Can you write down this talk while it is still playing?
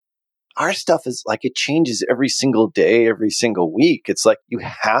Our stuff is like it changes every single day, every single week. It's like you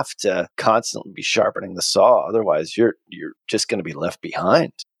have to constantly be sharpening the saw. Otherwise, you're just going to be left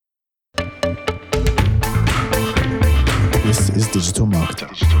behind. This is Digital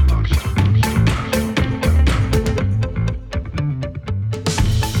Marketer.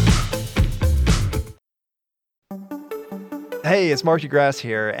 Hey, it's Mark DeGrasse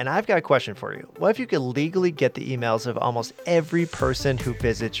here, and I've got a question for you. What if you could legally get the emails of almost every person who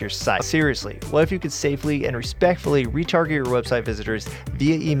visits your site? Seriously, what if you could safely and respectfully retarget your website visitors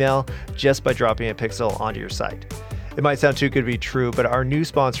via email just by dropping a pixel onto your site? It might sound too good to be true, but our new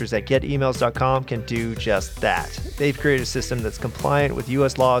sponsors at GetEmails.com can do just that. They've created a system that's compliant with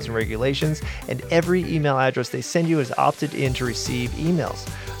US laws and regulations, and every email address they send you is opted in to receive emails.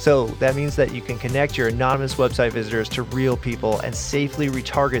 So that means that you can connect your anonymous website visitors to real people and safely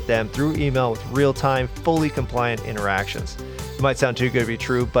retarget them through email with real-time, fully compliant interactions. It might sound too good to be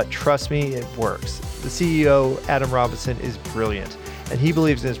true, but trust me, it works. The CEO, Adam Robinson, is brilliant, and he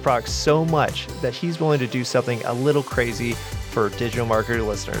believes in his product so much that he's willing to do something a little crazy for digital marketer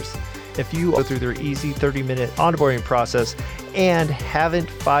listeners. If you go through their easy 30-minute onboarding process and haven't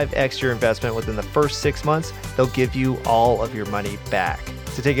 5x your investment within the first 6 months, they'll give you all of your money back.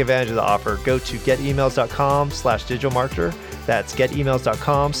 To take advantage of the offer, go to getemails.com/digitalmarketer. That's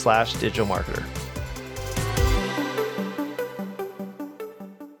getemails.com/digitalmarketer.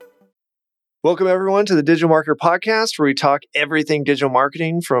 Welcome, everyone, to the Digital Marketer Podcast, where we talk everything digital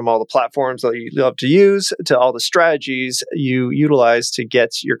marketing, from all the platforms that you love to use to all the strategies you utilize to get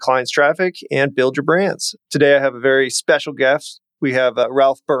your clients' traffic and build your brands. Today, I have a very special guest. We have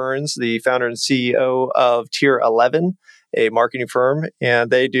Ralph Burns, the founder and CEO of Tier 11, a marketing firm, and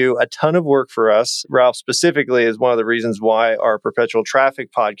they do a ton of work for us. Ralph specifically is one of the reasons why our Perpetual Traffic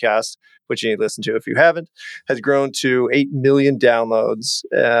podcast, which you need to listen to if you haven't, has grown to 8 million downloads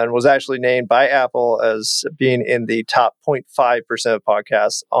and was actually named by Apple as being in the top 0.5% of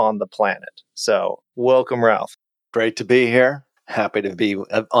podcasts on the planet. So welcome, Ralph. Great to be here. Happy to be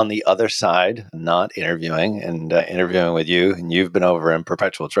on the other side, not interviewing, and interviewing with you. And you've been over in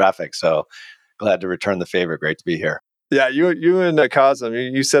Perpetual Traffic, so glad to return the favor. Great to be here. Yeah, you and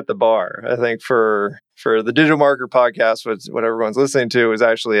Cosm, you set the bar. I think for the Digital Marketer Podcast, what everyone's listening to, is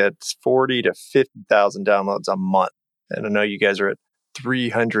actually at 40 to 50,000 downloads a month, and I know you guys are at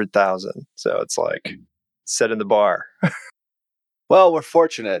 300,000. So it's like setting the bar. Well, we're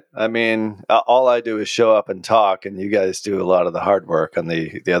fortunate. I mean, all I do is show up and talk, and you guys do a lot of the hard work on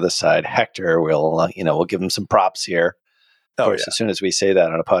the other side. Hector will, we'll give him some props here. Of course, as soon as we say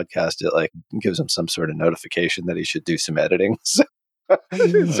that on a podcast, it gives him some sort of notification that he should do some editing. So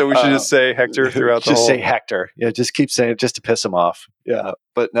we should just say Hector throughout the whole... Just say Hector. Yeah, just keep saying it just to piss him off. Yeah,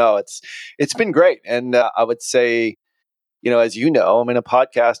 but no, it's been great. And I would say, as you know, I mean, a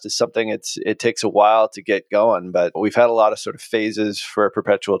podcast is something, it takes a while to get going, but we've had a lot of sort of phases for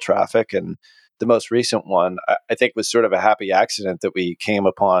Perpetual Traffic. And the most recent one, I think, was sort of a happy accident that we came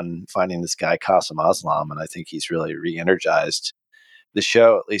upon finding this guy, Qasim Aslam, and I think he's really re-energized the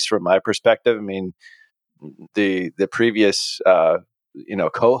show, at least from my perspective. I mean, the previous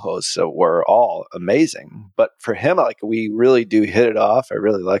co-hosts were all amazing, but for him, we really do hit it off. I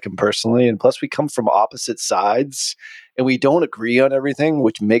really like him personally, and plus we come from opposite sides, and we don't agree on everything,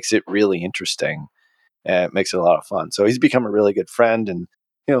 which makes it really interesting, and it makes it a lot of fun. So he's become a really good friend, and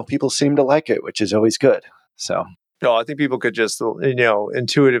people seem to like it, which is always good. So, no, I think people could just,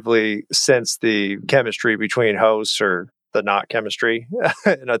 intuitively sense the chemistry between hosts, or the not chemistry.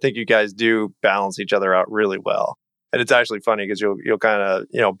 And I think you guys do balance each other out really well. And it's actually funny because you'll kind of,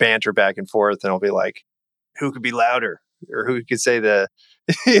 banter back and forth, and it'll be like, who could be louder, or who could say the,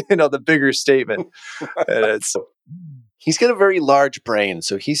 the bigger statement. And he's got a very large brain,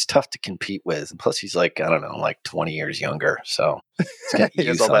 so he's tough to compete with. And plus, he's 20 years younger, so he's got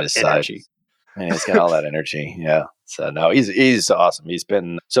youth on his side. And he's got all that energy. Yeah. So no, he's awesome. He's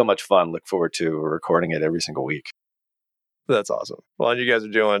been so much fun. Look forward to recording it every single week. That's awesome. Well, and you guys are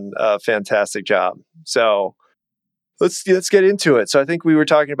doing a fantastic job. So let's get into it. So I think we were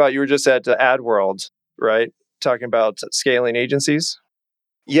talking about, you were just at AdWorld, right? Talking about scaling agencies.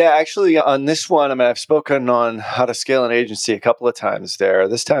 Yeah, actually, on this one, I've spoken on how to scale an agency a couple of times there.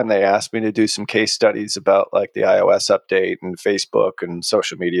 This time they asked me to do some case studies about the iOS update and Facebook and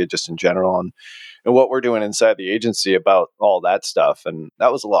social media just in general, and what we're doing inside the agency about all that stuff. And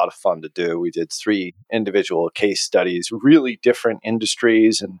that was a lot of fun to do. We did 3 individual case studies, really different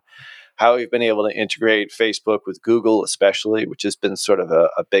industries, and how we've been able to integrate Facebook with Google, especially, which has been sort of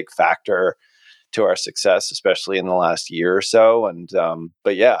a big factor to our success, especially in the last year or so. And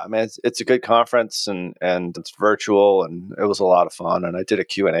but yeah, I mean, it's a good conference, and it's virtual, and it was a lot of fun. And I did a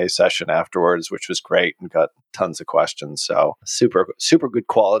Q&A session afterwards, which was great, and got tons of questions. So super good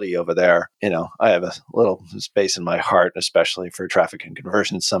quality over there. I have a little space in my heart, especially for Traffic and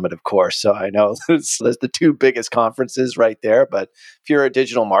Conversion Summit, of course. So I know there's the two biggest conferences right there. But if you're a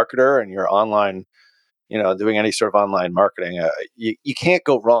digital marketer and you're online, doing any sort of online marketing, you can't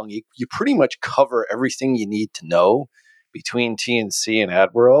go wrong. You pretty much cover everything you need to know between TNC and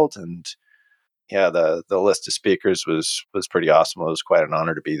AdWorld. And yeah, the list of speakers was pretty awesome. It was quite an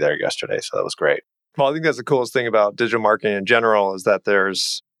honor to be there yesterday. So that was great. Well, I think that's the coolest thing about digital marketing in general is that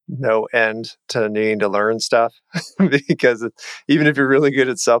there's no end to needing to learn stuff because even if you're really good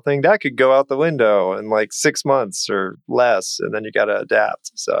at something, that could go out the window in like 6 months or less, and then you got to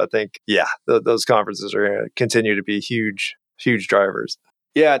adapt. So I think, those conferences are going to continue to be huge drivers.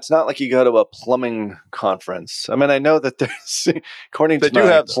 Yeah, it's not like you go to a plumbing conference. I mean, I know that there's, according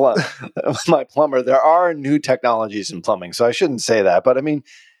to my plumber, there are new technologies in plumbing. So I shouldn't say that. But I mean,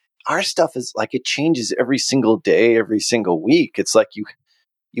 our stuff is like, it changes every single day, every single week. It's like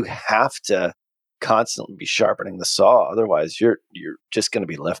you have to constantly be sharpening the saw. Otherwise, you're just going to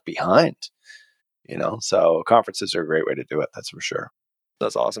be left behind. So conferences are a great way to do it. That's for sure.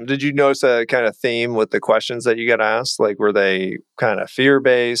 That's awesome. Did you notice a kind of theme with the questions that you got asked? Like, were they kind of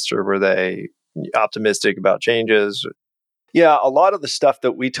fear-based or were they optimistic about changes? Yeah, a lot of the stuff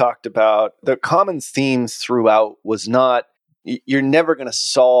that we talked about, the common themes throughout was not, you're never going to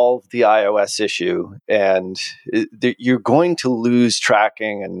solve the iOS issue, and you're going to lose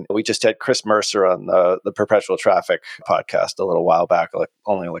tracking. And we just had Chris Mercer on the Perpetual Traffic podcast a little while back,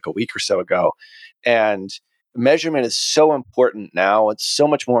 only a week or so ago. And measurement is so important now. It's so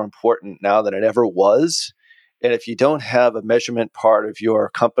much more important now than it ever was. And if you don't have a measurement part of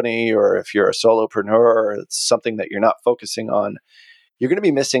your company, or if you're a solopreneur, or it's something that you're not focusing on, you're going to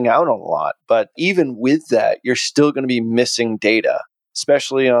be missing out on a lot. But even with that, you're still going to be missing data,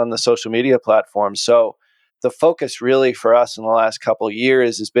 especially on the social media platforms. So the focus really for us in the last couple of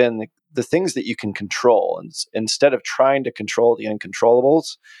years has been the things that you can control, and instead of trying to control the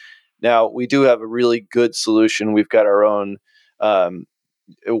uncontrollables. Now, we do have a really good solution. We've got our own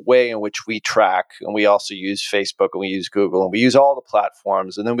a way in which we track, and we also use Facebook, and we use Google, and we use all the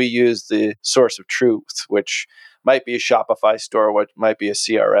platforms. And then we use the source of truth, which might be a Shopify store, what might be a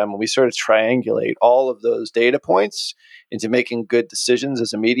CRM. And we sort of triangulate all of those data points into making good decisions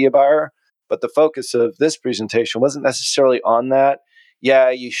as a media buyer. But the focus of this presentation wasn't necessarily on that. Yeah,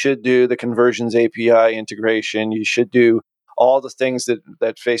 you should do the conversions API integration. You should do all the things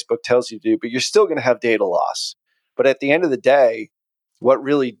that Facebook tells you to do, but you're still going to have data loss. But at the end of the day, what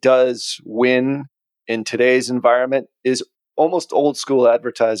really does win in today's environment is almost old school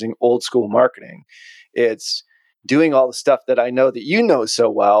advertising, old school marketing. It's doing all the stuff that I know that you know so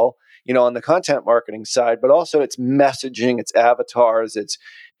well, on the content marketing side, but also it's messaging, it's avatars, it's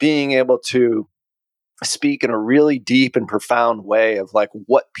being able to speak in a really deep and profound way of like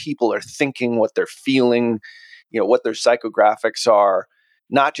what people are thinking, what they're feeling, what their psychographics are,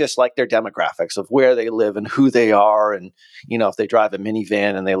 not just like their demographics of where they live and who they are. And, if they drive a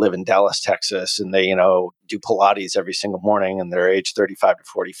minivan and they live in Dallas, Texas, and they, do Pilates every single morning and they're age 35 to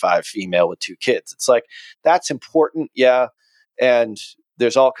 45, female with 2 kids. It's like, that's important. Yeah. And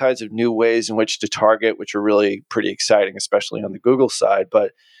there's all kinds of new ways in which to target, which are really pretty exciting, especially on the Google side.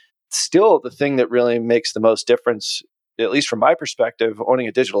 But still, the thing that really makes the most difference, at least from my perspective, owning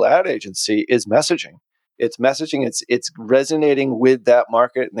a digital ad agency, is messaging. It's messaging. It's resonating with that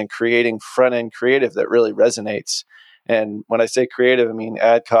market, and then creating front end creative that really resonates. And when I say creative, I mean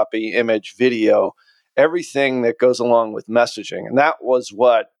ad copy, image, video, everything that goes along with messaging. And that was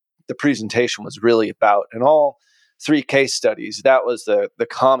what the presentation was really about. And all 3 case studies, that was the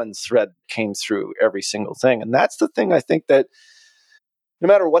common thread that came through every single thing. And that's the thing I think that no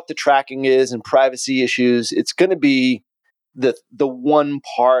matter what the tracking is and privacy issues, it's going to be the one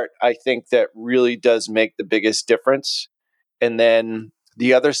part I think that really does make the biggest difference. And then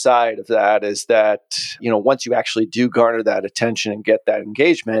the other side of that is that, once you actually do garner that attention and get that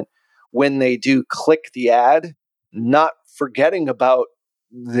engagement, when they do click the ad, not forgetting about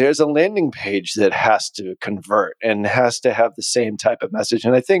there's a landing page that has to convert and has to have the same type of message.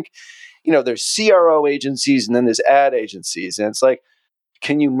 And I think, there's CRO agencies and then there's ad agencies. And it's like,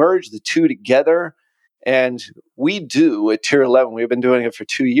 can you merge the two together? And we do at Tier 11. We've been doing it for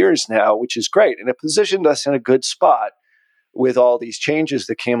 2 years now, which is great. And it positioned us in a good spot with all these changes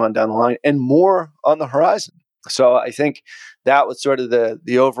that came on down the line and more on the horizon. So I think that was sort of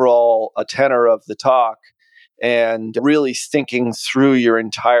the overall tenor of the talk. and really thinking through your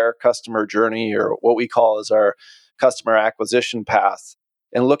entire customer journey, or what we call as our customer acquisition path,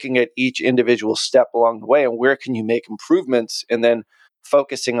 and looking at each individual step along the way and where can you make improvements, and then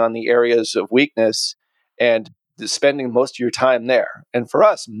focusing on the areas of weakness and spending most of your time there. And for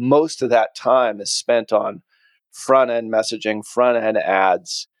us, most of that time is spent on front end messaging, front end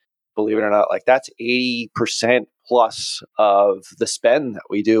ads. Believe it or not, like that's 80% plus of the spend that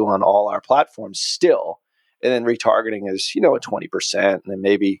we do on all our platforms still. And then retargeting is, a 20%, and then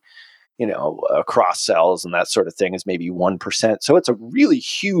maybe, cross sells and that sort of thing is maybe 1%. So it's a really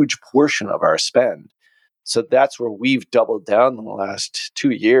huge portion of our spend. So that's where we've doubled down in the last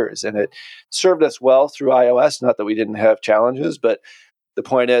 2 years, and it served us well through iOS. Not that we didn't have challenges, but the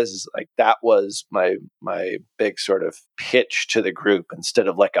point is like that was my big sort of pitch to the group. Instead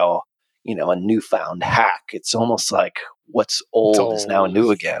of like a newfound hack, it's almost like what's old is now new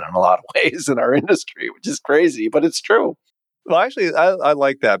again in a lot of ways in our industry, which is crazy, but it's true. Well, actually, I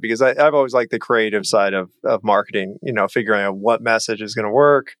like that because I've always liked the creative side of marketing, figuring out what message is going to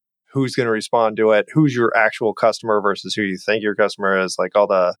work, who's going to respond to it, who's your actual customer versus who you think your customer is, like all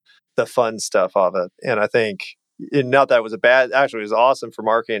the fun stuff of it. And I think, not that it was actually it was awesome for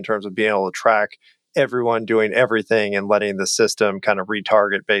marketing in terms of being able to track everyone doing everything and letting the system kind of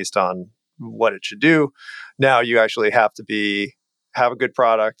retarget based on what it should do. Now you actually have to have a good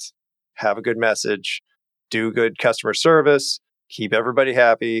product, have a good message, do good customer service, keep everybody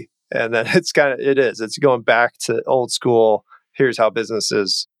happy. And then it's going back to old school. Here's how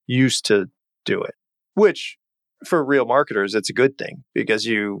businesses used to do it, which for real marketers, it's a good thing because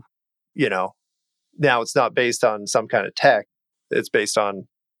now it's not based on some kind of tech. It's based on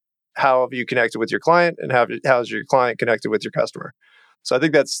how have you connected with your client and how's your client connected with your customer. So I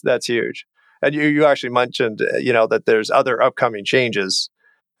think that's huge. And you actually mentioned, that there's other upcoming changes.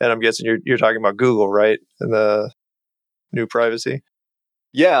 And I'm guessing you're talking about Google, right? And the new privacy.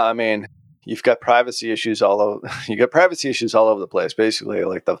 Yeah, I mean, you've got privacy issues all over. You got privacy issues all over the place. Basically,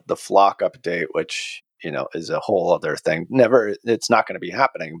 like the Flock update, which is a whole other thing. It's not going to be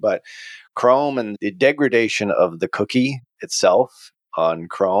happening. But Chrome and the degradation of the cookie itself on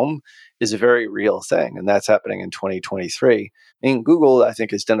Chrome is a very real thing, and that's happening in 2023. I mean, Google, I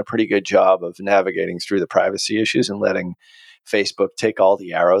think, has done a pretty good job of navigating through the privacy issues and letting Facebook take all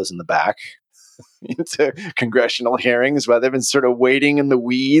the arrows in the back into congressional hearings, while they've been sort of waiting in the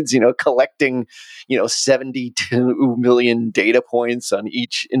weeds, collecting, 72 million data points on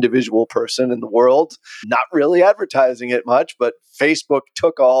each individual person in the world, not really advertising it much, but Facebook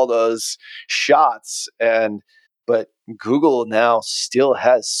took all those shots. But Google now still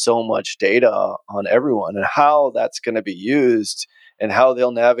has so much data on everyone, and how that's going to be used and how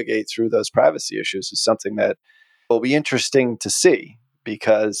they'll navigate through those privacy issues is something that will be interesting to see,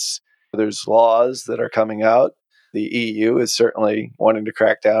 because there's laws that are coming out. The EU is certainly wanting to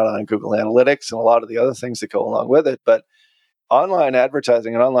crack down on Google Analytics and a lot of the other things that go along with it. But online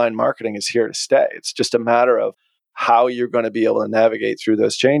advertising and online marketing is here to stay. It's just a matter of how you're going to be able to navigate through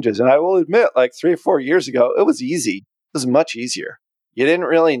those changes. And I will admit, like 3 or 4 years ago, it was easy. It was much easier. You didn't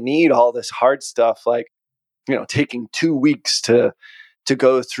really need all this hard stuff, like, taking 2 weeks to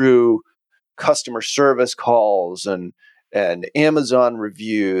go through customer service calls and Amazon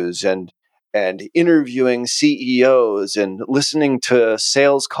reviews and interviewing CEOs and listening to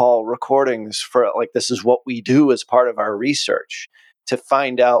sales call recordings for, like, this is what we do as part of our research to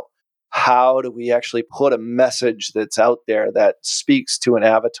find out how do we actually put a message that's out there that speaks to an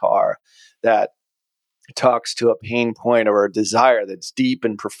avatar, that talks to a pain point or a desire that's deep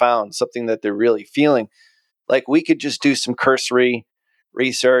and profound, something that they're really feeling. Like, we could just do some cursory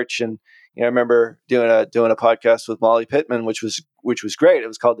research. And I remember doing a podcast with Molly Pittman, which was great. It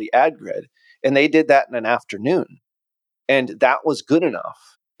was called the Ad Grid, and they did that in an afternoon, and that was good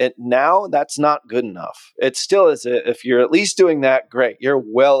enough. And now that's not good enough. It still is. If you're at least doing that, great. You're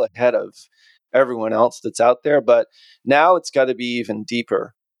well ahead of everyone else that's out there. But now it's got to be even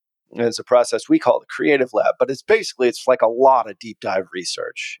deeper. And it's a process we call the Creative Lab, but it's like a lot of deep dive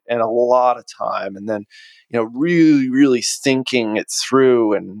research and a lot of time, and then really, really thinking it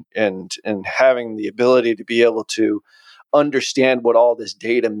through and having the ability to be able to understand what all this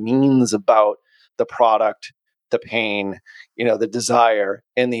data means about the product, the pain, the desire,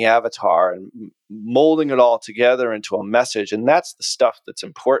 and the avatar, and molding it all together into a message. And that's the stuff that's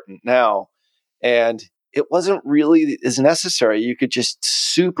important now. And it wasn't really as necessary. You could just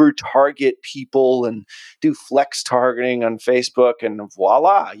super target people and do flex targeting on Facebook, and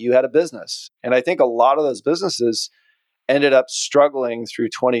voila, you had a business. And I think a lot of those businesses ended up struggling through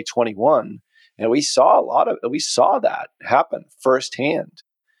 2021. And we saw that happen firsthand.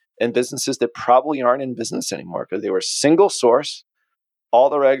 and businesses that probably aren't in business anymore because they were single source, all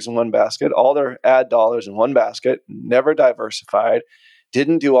their eggs in one basket, all their ad dollars in one basket, never diversified,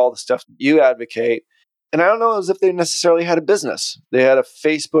 didn't do all the stuff you advocate. And I don't know as if they necessarily had a business. They had a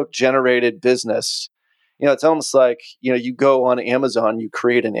Facebook generated business. It's almost like, you go on Amazon, you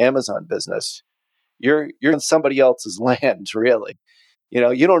create an Amazon business. You're on somebody else's land, really. You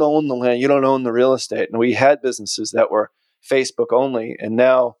don't own the land, you don't own the real estate. And we had businesses that were Facebook only. And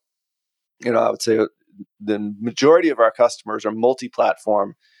now, I would say the majority of our customers are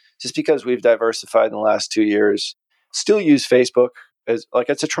multi-platform just because we've diversified in the last 2 years. Still use Facebook as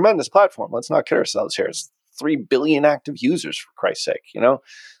it's a tremendous platform. Let's not kid ourselves here. It's 3 billion active users, for Christ's sake,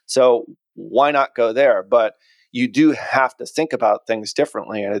 So why not go there? But you do have to think about things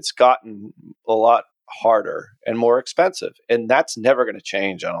differently, and it's gotten a lot harder and more expensive. And that's never going to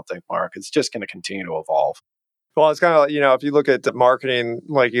change, I don't think, Mark. It's just going to continue to evolve. Well, it's kind of like, if you look at the marketing,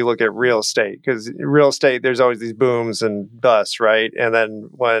 like you look at real estate, because real estate, there's always these booms and busts, right? And then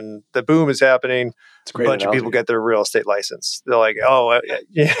when the boom is happening, a bunch of people get their real estate license. They're like, oh,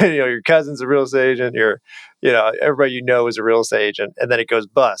 your cousin's a real estate agent. Everybody is a real estate agent. And then it goes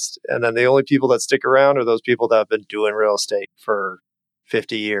bust. And then the only people that stick around are those people that have been doing real estate for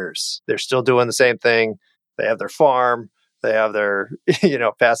 50 years. They're still doing the same thing. They have their farm. They have their,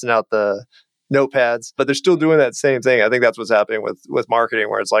 passing out the notepads, but they're still doing that same thing. I think that's what's happening with marketing,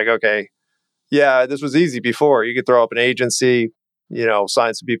 where it's like, okay, yeah, this was easy before. You could throw up an agency,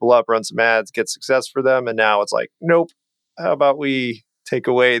 sign some people up, run some ads, get success for them. And now it's like, nope, how about we take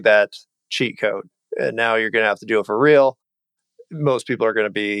away that cheat code? And now you're going to have to do it for real. Most people are going to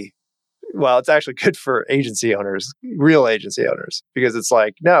be, well, it's actually good for agency owners, real agency owners, because it's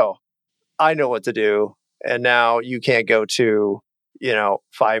like, no, I know what to do. And now you can't go to,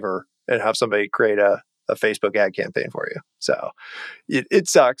 Fiverr and have somebody create a Facebook ad campaign for you. So it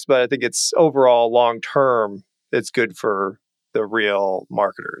sucks, but I think it's overall long-term, it's good for the real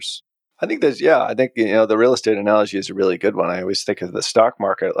marketers. I think the real estate analogy is a really good one. I always think of the stock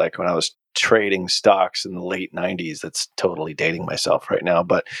market, like when I was trading stocks in the late 90s. That's totally dating myself right now.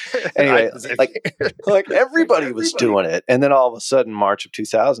 But anyway, like everybody was doing it. And then all of a sudden, March of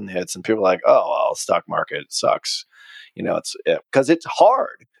 2000 hits and people are like, oh, well, stock market sucks. It's because it's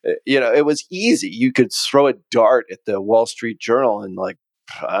hard. It was easy. You could throw a dart at the Wall Street Journal and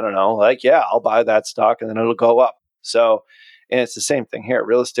I'll buy that stock and then it'll go up. So, and it's the same thing here.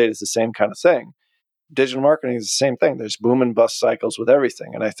 Real estate is the same kind of thing. Digital marketing is the same thing. There's boom and bust cycles with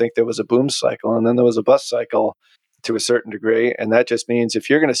everything. And I think there was a boom cycle and then there was a bust cycle to a certain degree. And that just means if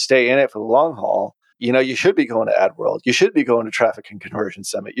you're going to stay in it for the long haul, you should be going to AdWorld. You should be going to Traffic and Conversion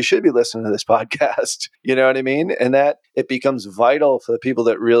Summit. You should be listening to this podcast. You know what I mean? And that it becomes vital for the people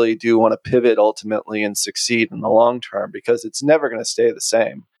that really do want to pivot ultimately and succeed in the long term, because it's never going to stay the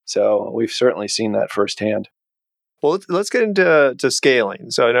same. So we've certainly seen that firsthand. Well, let's get into scaling.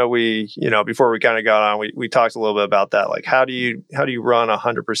 So I know before we kind of got on, we talked a little bit about that. Like, how do you run a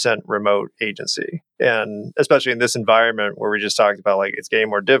 100% remote agency? And especially in this environment where we just talked about, like, it's getting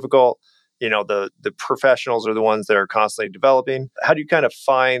more difficult. The professionals are the ones that are constantly developing. How do you kind of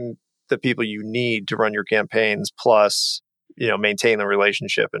find the people you need to run your campaigns, plus, maintain the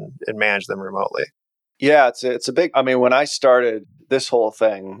relationship and manage them remotely? Yeah, it's a big, when I started this whole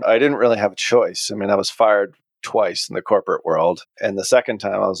thing, I didn't really have a choice. I was fired twice in the corporate world. And the second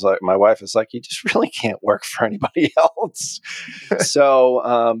time I was like, my wife was like, you just really can't work for anybody else.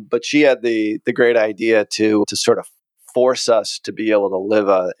 So, but she had the great idea to sort of force us to be able to live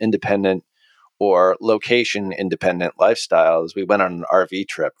a independent or location independent lifestyles. We went on an RV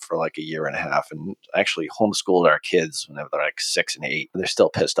trip for like a year and a half and actually homeschooled our kids when they were like 6 and 8. They're still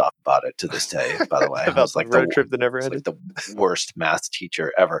pissed off about it to this day, by the way. About was like the road trip that never ended. Like the worst math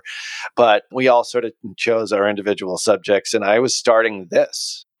teacher ever. But we all sort of chose our individual subjects, and I was starting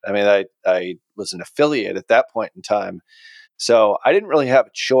this. I was an affiliate at that point in time. So I didn't really have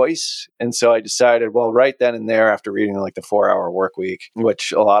a choice. And so I decided, well, right then and there, after reading like the 4-Hour Workweek,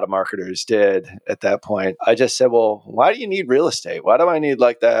 which a lot of marketers did at that point, I just said, well, why do you need real estate? Why do I need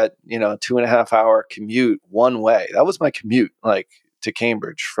like that, 2.5 hour commute one way? That was my commute, like to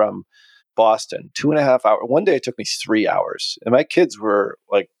Cambridge from Boston, 2.5 hours. One day it took me 3 hours, and my kids were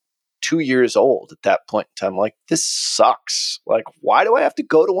like 2 years old at that point in time. Like, this sucks. Like, why do I have to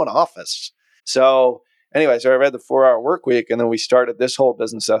go to an office? So anyway, so I read the 4-Hour Workweek, and then we started this whole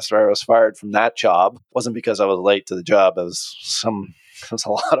business after I was fired from that job. It wasn't because I was late to the job. It was a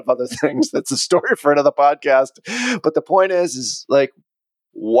lot of other things. That's a story for another podcast. But the point is like,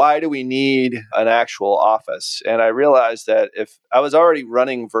 why do we need an actual office? And I realized that if I was already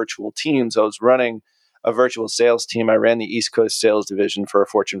running virtual teams, I was running a virtual sales team. I ran the East Coast sales division for a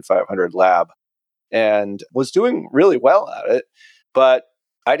Fortune 500 lab and was doing really well at it. But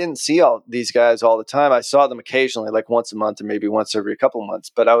I didn't see all these guys all the time. I saw them occasionally, like once a month or maybe once every couple of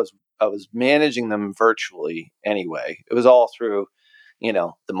months, but I was managing them virtually anyway. It was all through,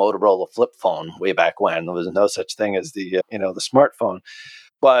 the Motorola flip phone way back when. There was no such thing as the smartphone.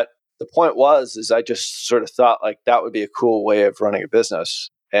 But the point is I just sort of thought like that would be a cool way of running a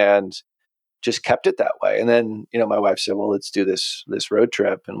business, and just kept it that way. And then, my wife said, well, let's do this road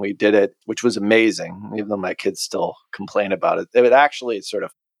trip. And we did it, which was amazing, even though my kids still complain about it. It actually sort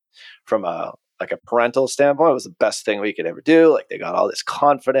of, from a parental standpoint, it was the best thing we could ever do. Like, they got all this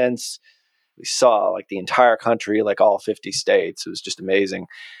confidence. We saw like the entire country, like all 50 states. It was just amazing.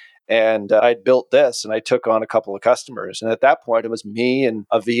 And I'd built this and I took on a couple of customers. And at that point, it was me and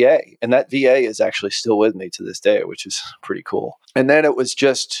a VA. And that VA is actually still with me to this day, which is pretty cool. And then it was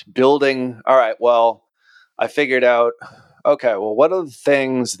just building. All right, well, I figured out, okay, well, what are the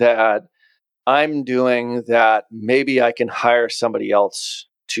things that I'm doing that maybe I can hire somebody else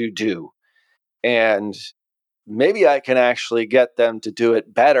to do? And maybe I can actually get them to do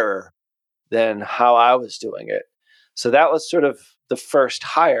it better than how I was doing it. So that was sort of the first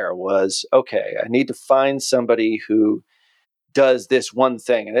hire was, okay, I need to find somebody who does this one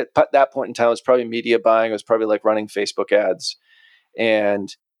thing. And at that point in time, it was probably media buying. It was probably like running Facebook ads.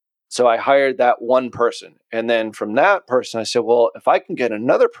 And so I hired that one person. And then from that person, I said, well, if I can get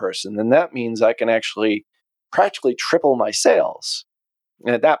another person, then that means I can actually practically triple my sales.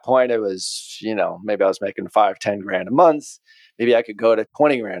 And at that point, it was, maybe I was making 5-10 grand a month. Maybe I could go to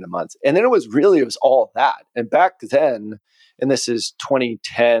 20 grand a month. And then it was all that. And back then, and this is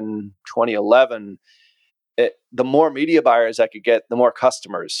 2010, 2011, the more media buyers I could get, the more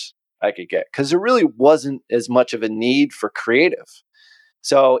customers I could get. Because there really wasn't as much of a need for creative.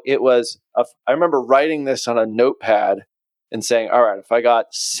 So it was, I remember writing this on a notepad and saying, all right, if I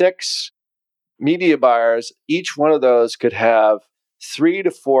got 6 media buyers, each one of those could have 3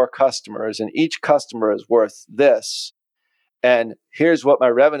 to 4 customers, and each customer is worth this. And here's what my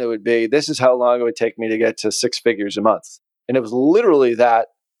revenue would be. This is how long it would take me to get to 6 figures a month. And it was literally that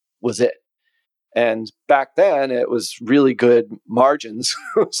was it. And back then it was really good margins.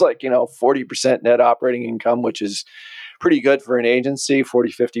 It was like, 40% net operating income, which is pretty good for an agency,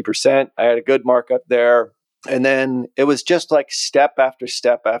 40-50%. I had a good markup there. And then it was just like step after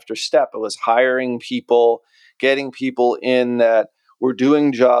step after step. It was hiring people, getting people in that were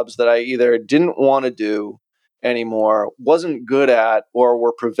doing jobs that I either didn't want to do anymore, wasn't good at, or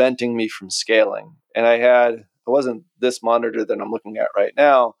were preventing me from scaling. And it wasn't this monitor that I'm looking at right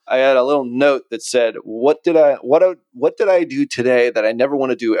now. I had a little note that said, what did I do today that I never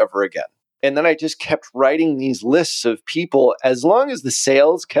want to do ever again? And then I just kept writing these lists of people. As long as the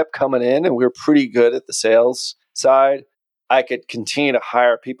sales kept coming in and we were pretty good at the sales side, I could continue to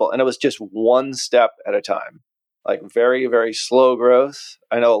hire people. And it was just one step at a time, like very, very slow growth.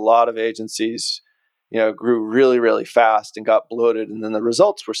 I know a lot of agencies, grew really, really fast and got bloated, and then the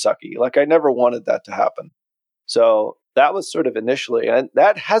results were sucky. Like, I never wanted that to happen. So that was sort of initially, and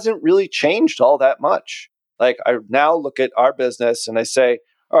that hasn't really changed all that much. Like, I now look at our business and I say,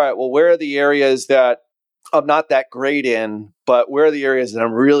 all right, well, where are the areas that I'm not that great in, but where are the areas that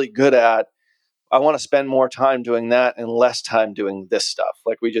I'm really good at? I want to spend more time doing that and less time doing this stuff.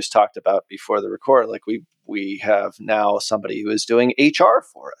 Like we just talked about before the record, like we have now somebody who is doing HR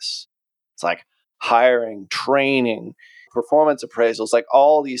for us. It's like hiring, training, performance appraisals, like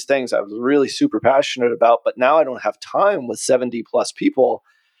all these things I was really super passionate about, but now I don't have time with 70 plus people.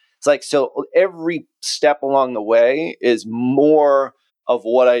 It's like, so every step along the way is more of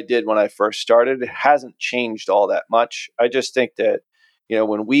what I did when I first started. It hasn't changed all that much. I just think that,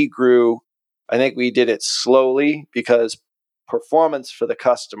 when we grew, I think we did it slowly because performance for the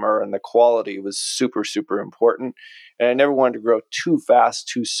customer and the quality was super, super important. And I never wanted to grow too fast,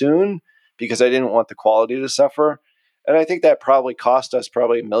 too soon, because I didn't want the quality to suffer. And I think that probably cost us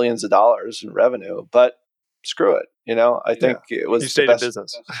millions of dollars in revenue, but screw it. I think it was you stayed the best in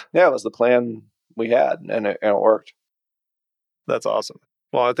business. Yeah, it was the plan we had, and it worked. That's awesome.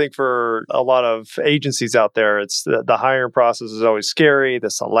 Well, I think for a lot of agencies out there, it's the hiring process is always scary.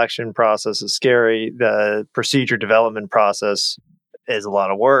 The selection process is scary. The procedure development process is a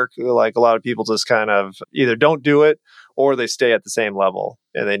lot of work. Like, a lot of people just kind of either don't do it or they stay at the same level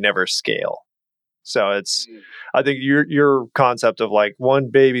and they never scale. So I think your concept of like one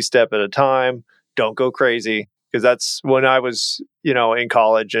baby step at a time, don't go crazy. Because that's when I was, in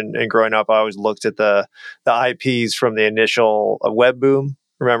college and growing up, I always looked at the IPs from the initial web boom.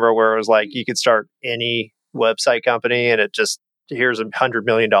 Remember where it was like you could start any website company and it just, here's $100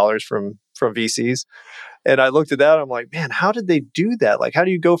 million from from VCs. And I looked at that, I'm like, man, how did they do that? Like, how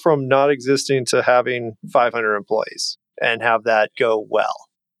do you go from not existing to having 500 employees and have that go well?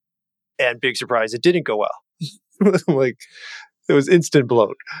 And big surprise, it didn't go well. Like, it was instant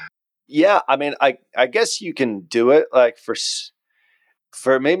bloat. Yeah, I mean, I guess you can do it like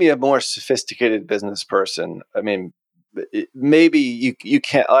for maybe a more sophisticated business person. I mean, maybe you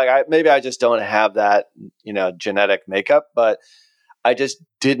can't like maybe I just don't have that, genetic makeup, but I just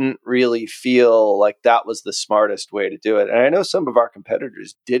didn't really feel like that was the smartest way to do it. And I know some of our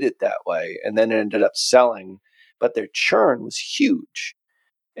competitors did it that way and then ended up selling, but their churn was huge.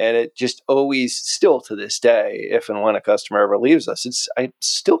 And it just always, still to this day, if and when a customer ever leaves us, I'm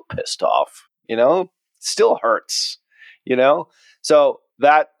still pissed off, still hurts, you know? So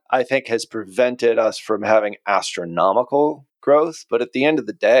that I think has prevented us from having astronomical growth. But at the end of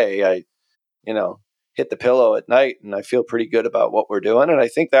the day, I, hit the pillow at night and I feel pretty good about what we're doing. And I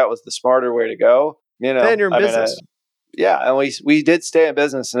think that was the smarter way to go. And you're in business. And we did stay in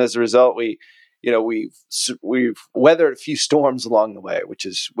business. And as a result, we've weathered a few storms along the way, which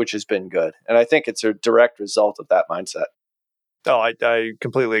has been good. And I think it's a direct result of that mindset. Oh, I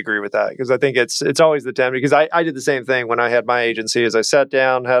completely agree with that, because I think it's always the time, because I did the same thing when I had my agency. As I sat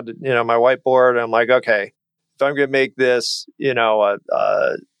down, had my whiteboard, and I'm like, okay, if I'm going to make this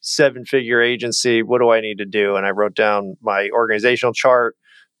a 7-figure agency, what do I need to do? And I wrote down my organizational chart,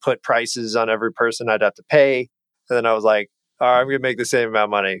 put prices on every person I'd have to pay, and then I was like, all right, I'm going to make the same amount of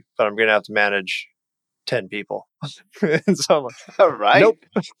money, but I'm going to have to manage 10 people. And so I'm like, all right, nope.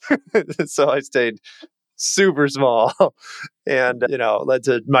 So I stayed super small, and led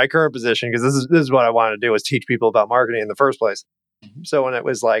to my current position, because this is what I wanted to do, was teach people about marketing in the first place. So when it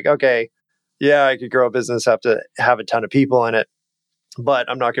was like, okay, yeah, I could grow a business, have to have a ton of people in it, but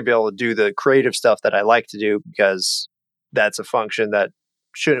I'm not going to be able to do the creative stuff that I like to do, because that's a function that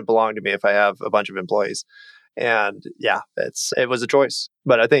shouldn't belong to me if I have a bunch of employees. And yeah, it was a choice.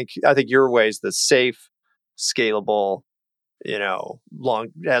 But I think your way is the safe, scalable,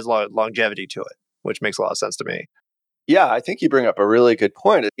 has longevity to it, which makes a lot of sense to me. Yeah, I think you bring up a really good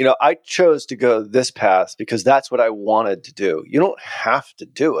point. I chose to go this path because that's what I wanted to do. You don't have to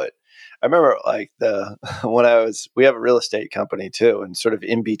do it. I remember we have a real estate company too, and sort of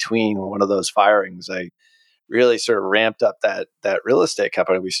in between one of those firings, I really sort of ramped up that real estate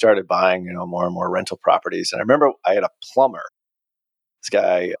company. We started buying, more and more rental properties. And I remember I had a plumber, this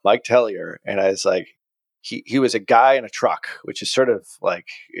guy, Mike Tellier, and I was like, he was a guy in a truck, which is sort of like,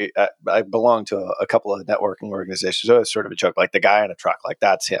 I belong to a couple of networking organizations. So it's sort of a joke, like the guy in a truck, like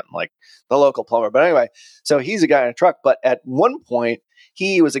that's him, like the local plumber. But anyway, so he's a guy in a truck. But at one point,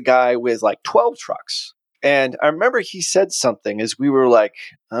 he was a guy with like 12 trucks. And I remember he said something as we were like,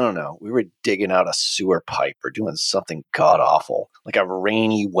 I don't know, we were digging out a sewer pipe or doing something god awful, like a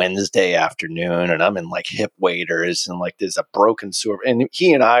rainy Wednesday afternoon. And I'm in like hip waders and like there's a broken sewer. And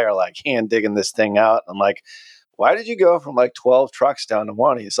he and I are like hand digging this thing out. I'm like, why did you go from like 12 trucks down to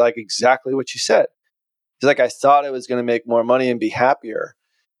one? He's like, exactly what you said. He's like, I thought I was going to make more money and be happier.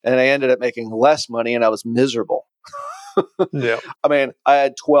 And I ended up making less money and I was miserable. Yeah. I mean, I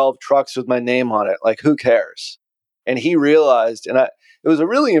had 12 trucks with my name on it. Like, who cares? And he realized, it was a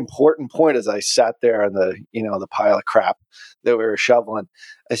really important point as I sat there in the pile of crap that we were shoveling.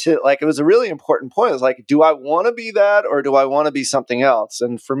 I said, like, it was a really important point. I was like, do I want to be that or do I want to be something else?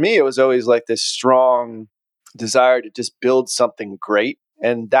 And for me, it was always like this strong desire to just build something great.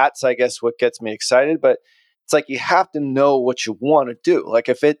 And that's, I guess, what gets me excited. But it's like, you have to know what you want to do. Like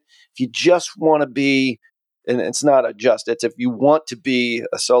if you just want to be, and it's not it's if you want to be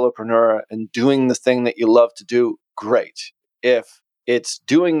a solopreneur and doing the thing that you love to do, great. If it's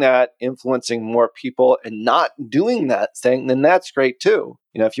doing that, influencing more people and not doing that thing, then that's great too.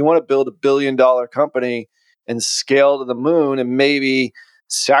 If you want to build $1 billion company and scale to the moon and maybe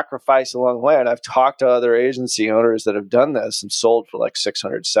sacrifice along the way. And I've talked to other agency owners that have done this and sold for like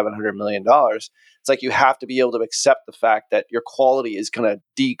 $600, $700 million. It's like you have to be able to accept the fact that your quality is going to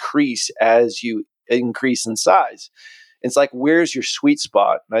decrease as you increase in size. It's like, where's your sweet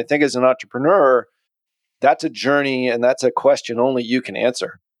spot? And I think as an entrepreneur, that's a journey and that's a question only you can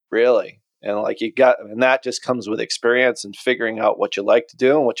answer, really. And and that just comes with experience and figuring out what you like to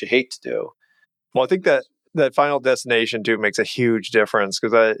do and what you hate to do. Well, I think that final destination too makes a huge difference,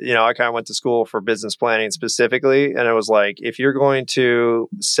 because I kind of went to school for business planning specifically, and it was like, if you're going to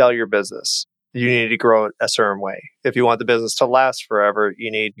sell your business, you need to grow it a certain way. If you want the business to last forever,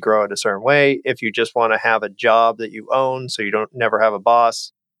 you need to grow it a certain way. If you just want to have a job that you own so you don't never have a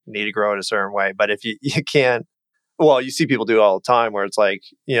boss, you need to grow it a certain way. But if you can't, well, you see people do it all the time where it's like,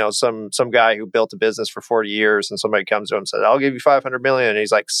 some guy who built a business for 40 years and somebody comes to him and says, I'll give you 500 million. And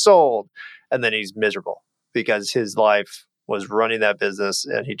he's like, sold. And then he's miserable because his life was running that business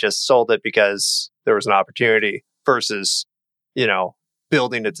and he just sold it because there was an opportunity versus,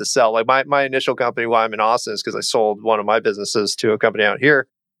 building it to sell. Like my initial company, why I'm in Austin, is because I sold one of my businesses to a company out here.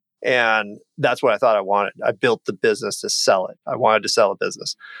 And that's what I thought I wanted. I built the business to sell it. I wanted to sell a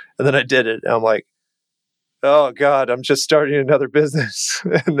business. And then I did it. And I'm like, oh God, I'm just starting another business.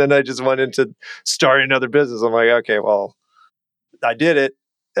 And then I just went into starting another business. I'm like, okay, well, I did it.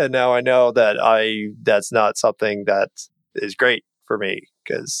 And now I know that that's not something that is great for me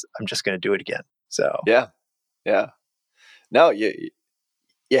because I'm just going to do it again. So yeah. No,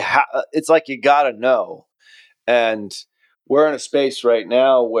 it's like you got to know. And we're in a space right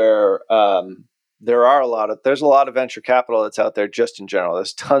now where there's a lot of venture capital that's out there just in general.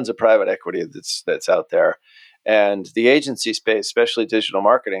 There's tons of private equity that's out there. And the agency space, especially digital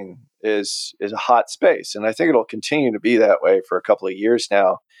marketing, is a hot space. And I think it'll continue to be that way for a couple of years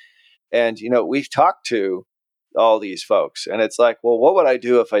now. And, we've talked to all these folks and it's like, well, what would I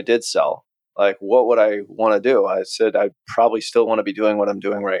do if I did sell? Like, what would I want to do? I said, I probably still want to be doing what I'm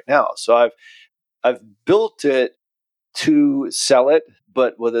doing right now. So I've built it to sell it,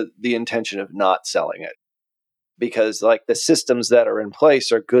 but with the intention of not selling it. Because like the systems that are in place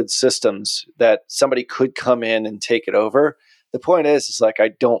are good systems that somebody could come in and take it over. The point is like, I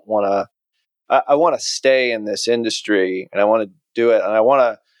don't want to, I want to stay in this industry and I want to do it.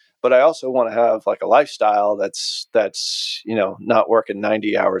 And but I also want to have like a lifestyle that's, not working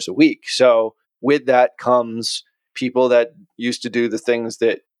 90 hours a week. So with that comes people that used to do the things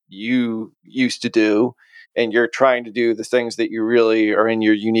that you used to do, and you're trying to do the things that you really are in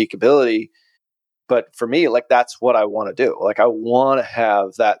your unique ability. But for me, like, that's what I want to do. Like, I want to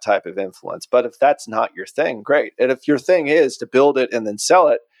have that type of influence. But if that's not your thing, great. And if your thing is to build it and then sell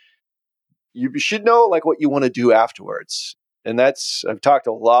it, you should know like what you want to do afterwards. And I've talked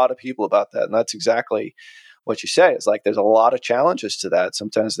to a lot of people about that. And that's exactly what you say. It's like, there's a lot of challenges to that.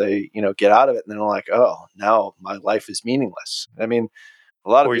 Sometimes they, get out of it and they're like, oh, now my life is meaningless. I mean,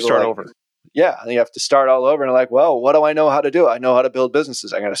 a lot of people start over. Yeah. And you have to start all over and like, well, what do I know how to do? I know how to build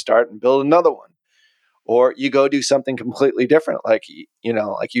businesses. I got to start and build another one. Or you go do something completely different, like,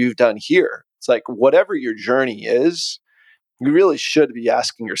 like you've done here. It's like, whatever your journey is, you really should be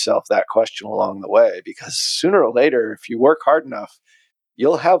asking yourself that question along the way, because sooner or later, if you work hard enough,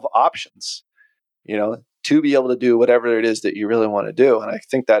 you'll have options, to be able to do whatever it is that you really want to do. And I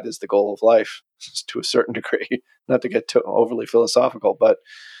think that is the goal of life to a certain degree, not to get too overly philosophical, but,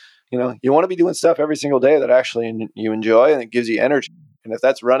 you want to be doing stuff every single day that actually you enjoy and it gives you energy. And if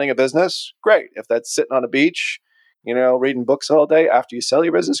that's running a business, great. If that's sitting on a beach, reading books all day after you sell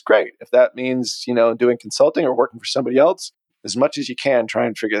your business, great. If that means, doing consulting or working for somebody else, as much as you can, try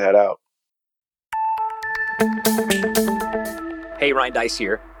and figure that out. Hey, Ryan Deiss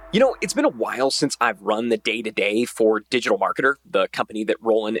here. It's been a while since I've run the day-to-day for Digital Marketer, the company that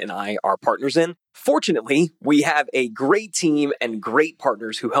Roland and I are partners in. Fortunately, we have a great team and great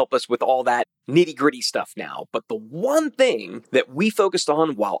partners who help us with all that nitty-gritty stuff now. But the one thing that we focused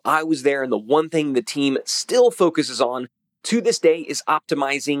on while I was there, and the one thing the team still focuses on to this day, is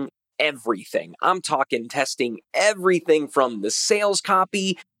optimizing everything. I'm talking testing everything from the sales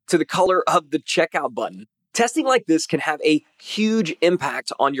copy to the color of the checkout button. Testing like this can have a huge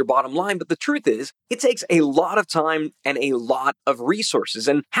impact on your bottom line, but the truth is, it takes a lot of time and a lot of resources.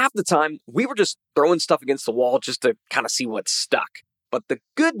 And half the time, we were just throwing stuff against the wall just to kind of see what stuck. But the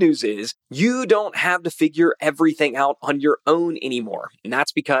good news is, you don't have to figure everything out on your own anymore. And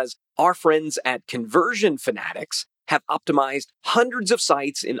that's because our friends at Conversion Fanatics have optimized hundreds of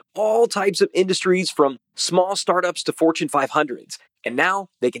sites in all types of industries, from small startups to Fortune 500s. And now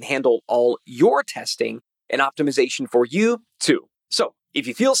they can handle all your testing and optimization for you too. So if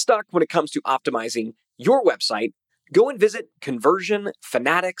you feel stuck when it comes to optimizing your website, go and visit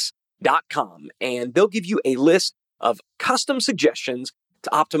conversionfanatics.com, and they'll give you a list of custom suggestions to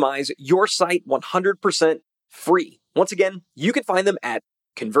optimize your site 100% free. Once again, you can find them at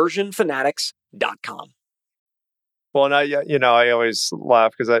conversionfanatics.com. Well, and I always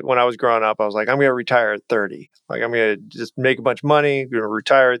laugh because when I was growing up, I was like, I'm going to retire at 30. Like, I'm going to just make a bunch of money, going to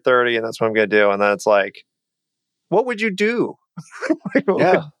retire at 30, and that's what I'm going to do. And then it's like, what would you do?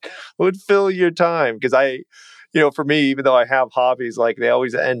 What would fill your time? Because for me, even though I have hobbies, like, they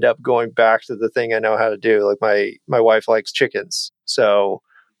always end up going back to the thing I know how to do. Like, my wife likes chickens. So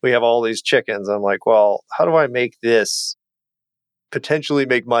we have all these chickens. I'm like, well, how do I make this potentially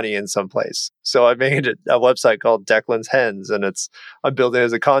make money in some place? So I made a website called Declan's Hens, and I'm building it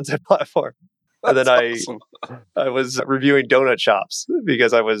as a content platform. And then Awesome. I was reviewing donut shops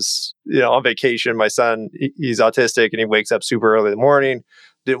because I was, on vacation. My son, he's autistic and he wakes up super early in the morning.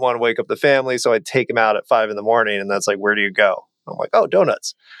 Didn't want to wake up the family. So I'd take him out at 5 a.m. And that's like, where do you go? I'm like, oh,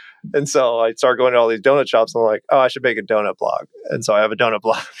 donuts. And so I started going to all these donut shops and I'm like, oh, I should make a donut blog. And so I have a donut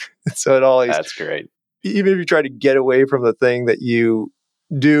blog. So it always, That's great. even if you try to get away from the thing that you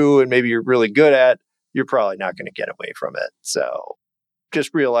do and maybe you're really good at, you're probably not going to get away from it. So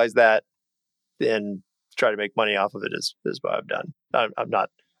just realize that and try to make money off of it is what I've done. I'm not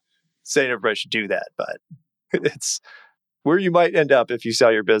saying everybody should do that, but it's where you might end up if you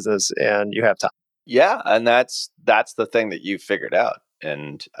sell your business and you have time. Yeah, and that's the thing that you figured out.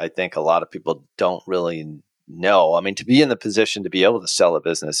 And I think a lot of people don't really know. I mean, to be in the position to be able to sell a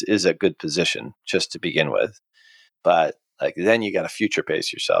business is a good position just to begin with. But like then you got to future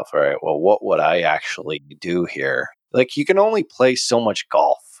pace yourself. All right, well, what would I actually do here? Like you can only play so much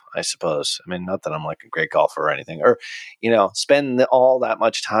golf, I suppose. I mean, not that I'm like a great golfer or anything, or, spend all that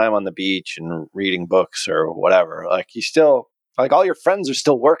much time on the beach and reading books or whatever. Like you still, like all your friends are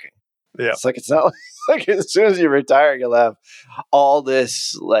still working. Yeah. It's like, it's not like as soon as you retire, you'll have all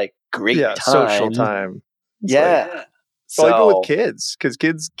this like great time. Social time. It's Yeah. Like, even with kids, because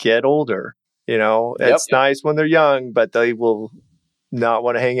kids get older, it's nice when they're young, but they will not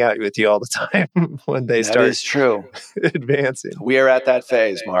want to hang out with you all the time when they start. That is true. Advancing. We are at that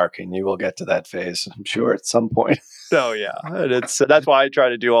phase, Mark, and you will get to that phase, I'm sure, at some point. Oh yeah, and that's why I try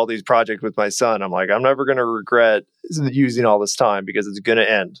to do all these projects with my son. I'm like, I'm never going to regret using all this time because it's going to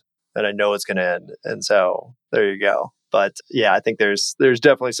end, and I know it's going to end. And so there you go. But yeah, I think there's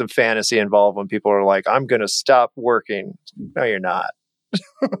definitely some fantasy involved when people are like, I'm going to stop working. No, you're not.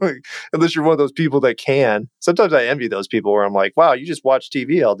 Unless you're one of those people that can. Sometimes I envy those people where I'm like, wow, you just watch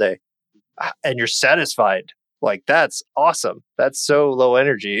TV all day and you're satisfied. Like, that's awesome. That's so low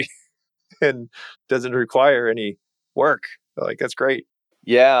energy and doesn't require any work. Like, that's great.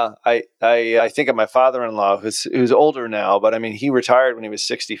 Yeah, I think of my father-in-law who's older now, but I mean, he retired when he was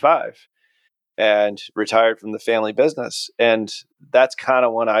 65 and retired from the family business. And that's kind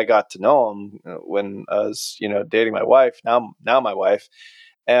of when I got to know him when I was, dating my wife, now my wife.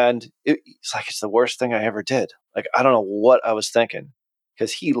 And it's like, it's the worst thing I ever did. Like, I don't know what I was thinking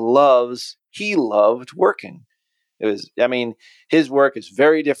because he loved working. His work is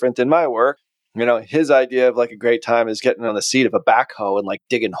very different than my work. His idea of like a great time is getting on the seat of a backhoe and like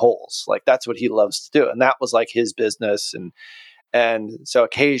digging holes. Like that's what he loves to do. And that was like his business. And so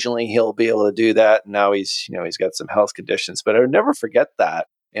occasionally he'll be able to do that. And now he's got some health conditions, but I would never forget that,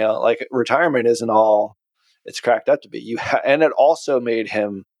 like retirement isn't all it's cracked up to be. And it also made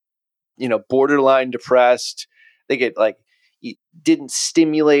him, borderline depressed. I think it like he didn't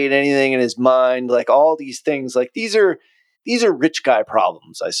stimulate anything in his mind. Like all these things, like these are rich guy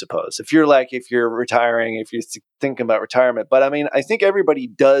problems, I suppose. If you're retiring, if you're thinking about retirement. But I mean, I think everybody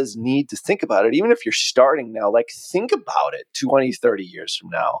does need to think about it. Even if you're starting now, like think about it 20, 30 years from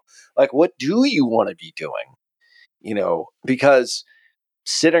now. Like, what do you want to be doing? Because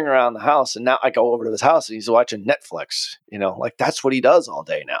sitting around the house, and now I go over to his house and he's watching Netflix, like that's what he does all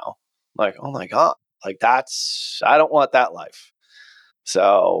day now. Like, oh my God, like I don't want that life.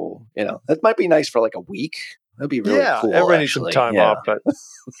 So, that might be nice for like a week. That'd be really cool. Everybody needs some time off, but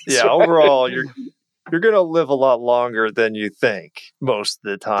overall, you're going to live a lot longer than you think most of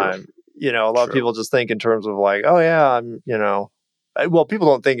the time. A lot of people just think in terms of like, oh yeah, well, people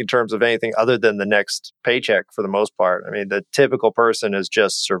don't think in terms of anything other than the next paycheck for the most part. I mean, the typical person is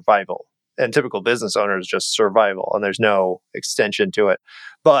just survival, and typical business owner is just survival, and there's no extension to it.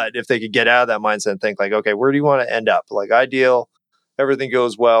 But if they could get out of that mindset and think like, okay, where do you want to end up? Like ideal, everything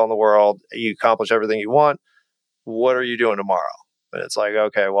goes well in the world, you accomplish everything you want. What are you doing tomorrow? And it's like,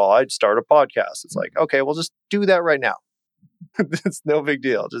 okay, well, I'd start a podcast. It's like, okay, well, just do that right now. It's no big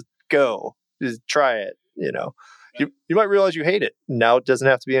deal. Just go, just try it. You might realize you hate it. Now it doesn't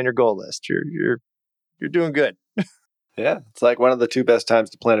have to be on your goal list. You're doing good. Yeah, it's like one of the two best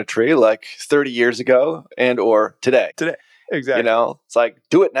times to plant a tree, like 30 years ago and or today. Today, exactly. It's like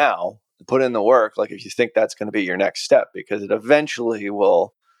do it now, put in the work. Like if you think that's going to be your next step, because it eventually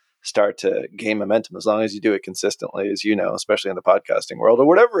will start to gain momentum as long as you do it consistently, as especially in the podcasting world or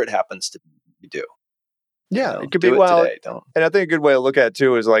whatever it happens to be, do. Yeah, it could be today, and I think a good way to look at it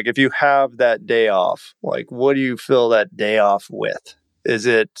too is like if you have that day off, like what do you fill that day off with? Is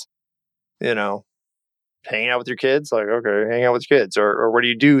it, hanging out with your kids? Like, okay, hang out with your kids, or what do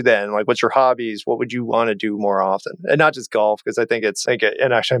you do then? Like, what's your hobbies? What would you want to do more often? And not just golf, because and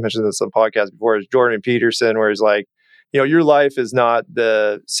actually I mentioned this on the podcast before, is Jordan Peterson, where he's like, your life is not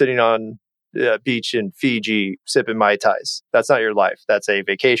the sitting on beach in Fiji sipping Mai Tais. That's not your life. That's a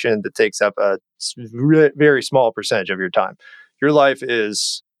vacation that takes up a very small percentage of your time. Your life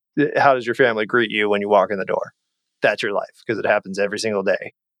is, how does your family greet you when you walk in the door? That's your life, because it happens every single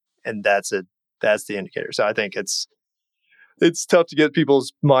day. And that's the indicator. So I think it's tough to get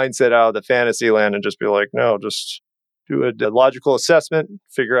people's mindset out of the fantasy land and just be like, no, just do a logical assessment,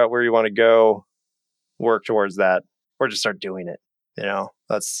 figure out where you want to go, work towards that, or just start doing it. I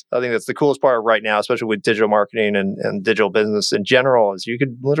think that's the coolest part right now, especially with digital marketing and digital business in general, is you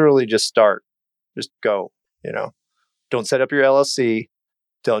could literally just start, just go, don't set up your LLC,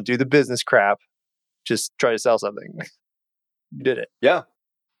 don't do the business crap, just try to sell something. You did it. Yeah.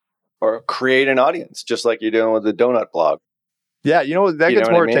 Or create an audience, just like you're doing with the donut blog. Yeah. That gets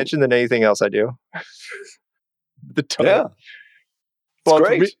more attention than anything else I do. The donut. Yeah. It's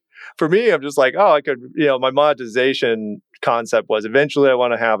great. For me, I'm just like, I could, my monetization concept was eventually I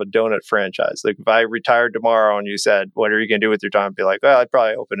want to have a donut franchise. Like if I retired tomorrow and you said, what are you going to do with your time? I'd be like, well, I'd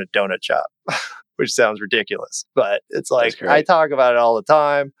probably open a donut shop, which sounds ridiculous. But it's like, I talk about it all the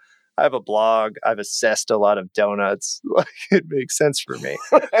time. I have a blog. I've assessed a lot of donuts. Like it makes sense for me.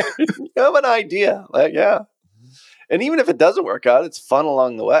 You have an idea. Yeah. And even if it doesn't work out, it's fun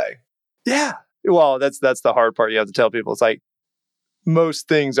along the way. Yeah. Well, that's the hard part. You have to tell people. It's like, most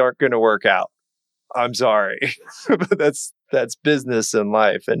things aren't going to work out. I'm sorry. But that's business and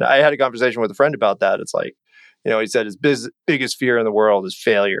life. And I had a conversation with a friend about that. It's like, he said his biggest fear in the world is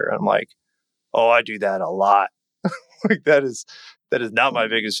failure. And I'm like, oh, I do that a lot. Like that is not my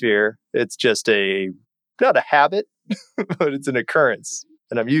biggest fear. It's just not a habit, but it's an occurrence.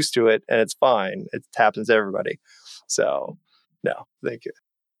 And I'm used to it and it's fine. It happens to everybody. So no, thank you.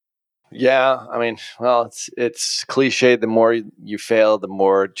 Yeah, I mean, well, it's cliched. The more you fail, the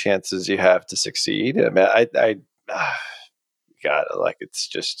more chances you have to succeed. I mean, I God, like it's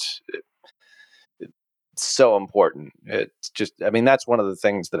just it's so important. It's just, I mean, that's one of the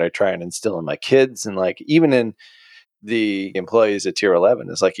things that I try and instill in my kids, and like even in the employees at Tier 11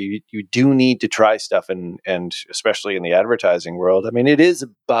 is like you do need to try stuff, and especially in the advertising world. I mean, it is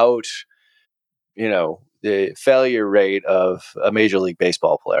about the failure rate of a Major League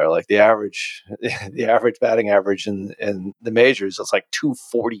Baseball player. Like the average batting average in the majors is like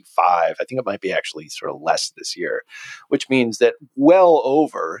 245. I think it might be actually sort of less this year, which means that well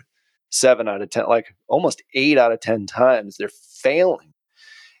over 7 out of 10, like almost 8 out of 10 times they're failing.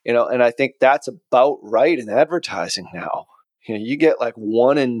 And I think that's about right in advertising now. You get like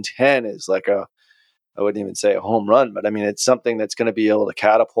 1 in 10 is like I wouldn't even say a home run, but I mean, it's something that's going to be able to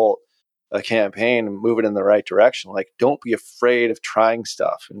catapult a campaign and move it in the right direction. Like, don't be afraid of trying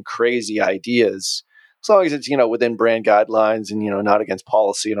stuff and crazy ideas, as long as it's, within brand guidelines and, not against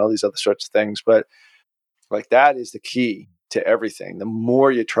policy and all these other sorts of things. But like, that is the key to everything. The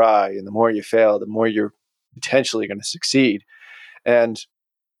more you try and the more you fail, the more you're potentially going to succeed. And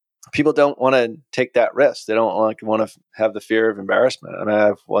people don't want to take that risk. They don't want to have the fear of embarrassment. I mean,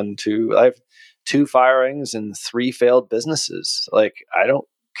 I have 2 firings and 3 failed businesses. Like, I don't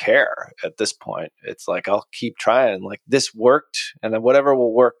care at this point. It's like, I'll keep trying. Like, this worked, and then whatever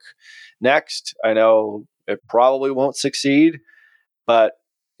will work next, I know it probably won't succeed, but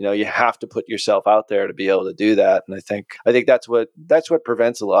you have to put yourself out there to be able to do that. And I think that's what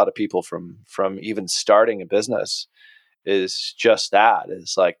prevents a lot of people from even starting a business, is just that,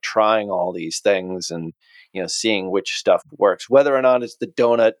 is like trying all these things and seeing which stuff works, whether or not it's the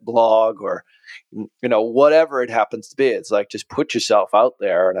donut blog or whatever it happens to be. It's like, just put yourself out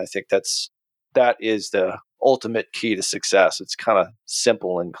there. And I think that is the ultimate key to success. It's kind of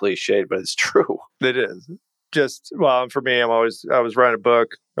simple and cliched, but it's true. It is. Just, well, for me, I was writing a book.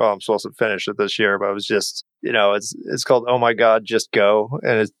 I'm supposed to finish it this year, but I was just, it's called Oh My God, Just Go.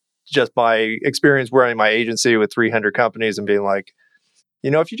 And it's just my experience running my agency with 300 companies and being like,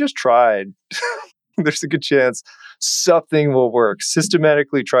 if you just tried, there's a good chance something will work.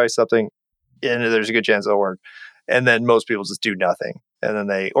 Systematically try something, and there's a good chance it'll work. And then most people just do nothing. And then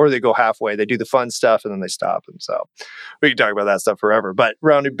they go halfway. They do the fun stuff and then they stop. And so we can talk about that stuff forever. But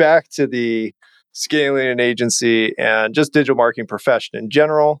rounding back to the scaling an agency and just digital marketing profession in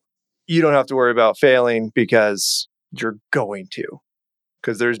general, you don't have to worry about failing, because you're going to.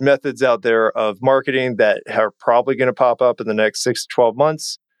 Because there's methods out there of marketing that are probably going to pop up in the next 6 to 12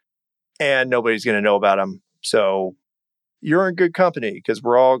 months, and nobody's going to know about them. So you're in good company, because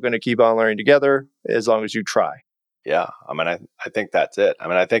we're all going to keep on learning together as long as you try. Yeah. I mean, I think that's it. I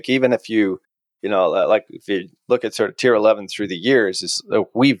mean, I think even if you, like if you look at sort of Tier 11 through the years,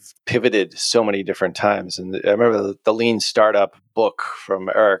 we've pivoted so many different times. And I remember the Lean Startup book from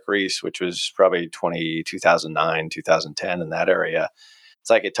Eric Ries, which was probably 2009, 2010 in that area. it's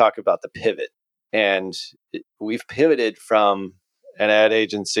like I talk about the pivot. And we've pivoted from an ad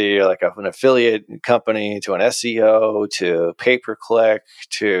agency, like an affiliate company, to an SEO, to pay-per-click,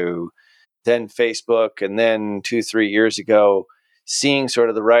 to then Facebook. And then 2-3 years ago, seeing sort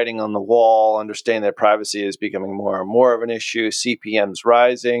of the writing on the wall, understanding that privacy is becoming more and more of an issue, CPMs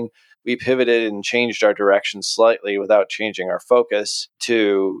rising. We pivoted and changed our direction slightly without changing our focus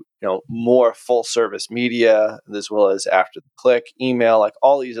to, more full service media, as well as after the click, email, like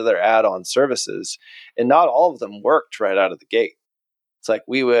all these other add-on services. And not all of them worked right out of the gate. It's like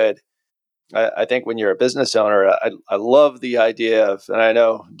I think when you're a business owner, I love the idea of, and I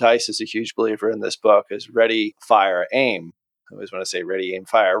know Dice is a huge believer in this book, is ready, fire, aim. I always want to say ready, aim,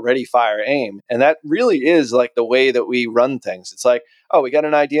 fire, ready, fire, aim. And that really is like the way that we run things. It's like, oh, we got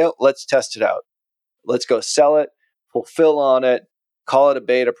an idea. Let's test it out. Let's go sell it, fulfill on it, call it a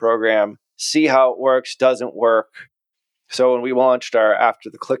beta program, see how it works, doesn't work. So when we launched our After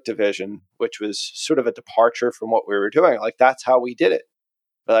the Click division, which was sort of a departure from what we were doing, like that's how we did it.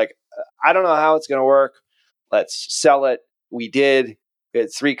 Like, I don't know how it's going to work. Let's sell it. We did. We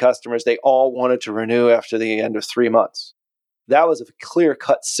had 3 customers. They all wanted to renew after the end of 3 months. That was a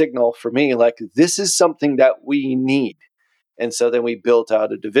clear-cut signal for me, like this is something that we need. And so then we built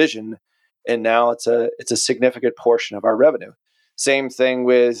out a division, and now it's a significant portion of our revenue. Same thing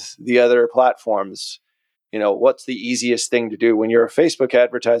with the other platforms. What's the easiest thing to do when you're a Facebook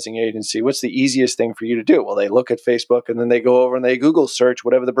advertising agency? What's the easiest thing for you to do? Well, they look at Facebook and then they go over and they Google search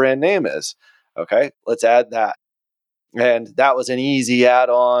whatever the brand name is. Okay, let's add that. And that was an easy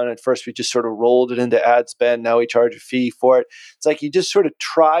add-on. At first, we just sort of rolled it into ad spend. Now we charge a fee for it. It's like you just sort of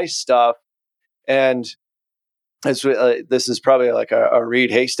try stuff. And this is probably like a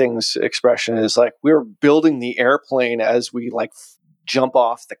Reed Hastings expression, is like we're building the airplane as we jump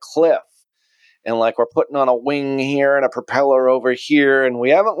off the cliff. And like we're putting on a wing here and a propeller over here, and we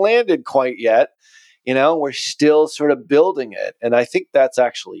haven't landed quite yet. We're still sort of building it. And I think that's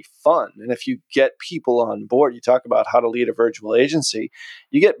actually fun. And if you get people on board, you talk about how to lead a virtual agency,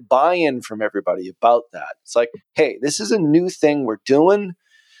 you get buy-in from everybody about that. It's like, hey, this is a new thing we're doing.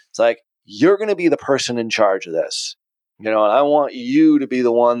 It's like, you're going to be the person in charge of this. And I want you to be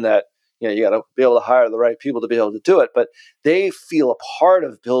the one that, you got to be able to hire the right people to be able to do it. But they feel a part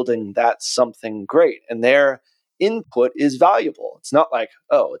of building that something great. And their input is valuable. It's not like,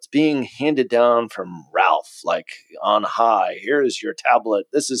 oh, it's being handed down from Ralph, like on high. Here's your tablet.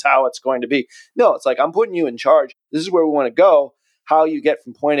 This is how it's going to be. No, it's like, I'm putting you in charge. This is where we want to go. How you get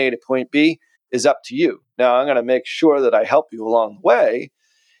from point A to point B is up to you. Now, I'm going to make sure that I help you along the way,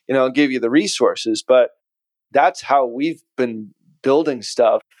 and give you the resources. But that's how we've been building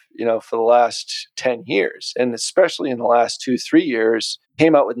stuff, for the last 10 years. And especially in the last 2-3 years,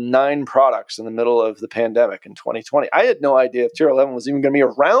 came out with 9 products in the middle of the pandemic in 2020. I had no idea if Tier 11 was even going to be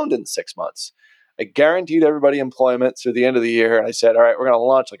around in 6 months. I guaranteed everybody employment through the end of the year. And I said, all right, we're going to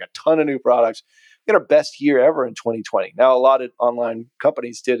launch like a ton of new products. We had our best year ever in 2020. Now, a lot of online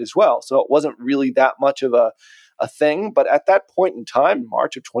companies did as well. So it wasn't really that much of a thing. But at that point in time,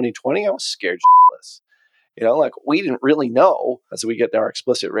 March of 2020, I was scared shitless. We didn't really know, as we get our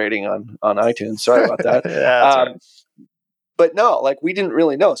explicit rating on iTunes. Sorry about that. That's right. But no, we didn't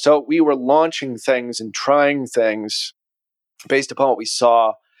really know. So we were launching things and trying things based upon what we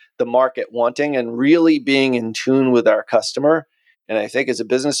saw the market wanting and really being in tune with our customer. And I think as a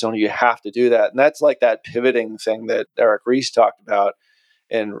business owner, you have to do that. And that's like that pivoting thing that Eric Ries talked about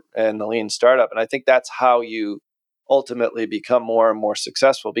in the Lean Startup. And I think that's how you ultimately become more and more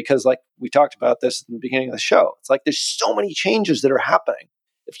successful, because like we talked about this in the beginning of the show, it's like there's so many changes that are happening.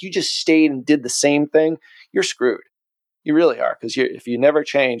 If you just stayed and did the same thing, you're screwed. You really are, because if you never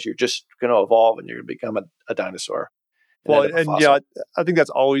change, you're just going to evolve and you're going to become a dinosaur. Well, and I think that's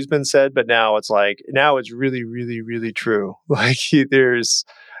always been said, but now it's really, really, really true. Like there's,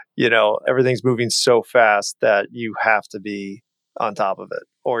 everything's moving so fast that you have to be on top of it,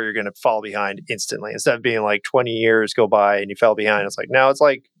 or you're going to fall behind instantly. Instead of being like 20 years go by and you fell behind, it's like now it's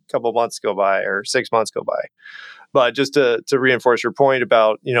like a couple months go by or 6 months go by. But just to reinforce your point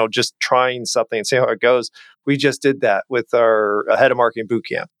about, just trying something and see how it goes, we just did that with our Head of Marketing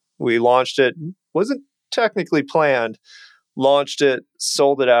Bootcamp. We launched it, wasn't technically planned, launched it,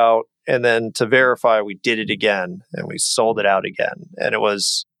 sold it out, and then to verify, we did it again and we sold it out again. And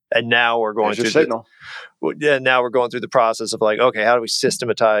now we're going through now we're going through the process of like, okay, how do we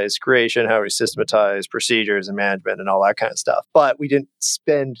systematize creation? How do we systematize procedures and management and all that kind of stuff? But we didn't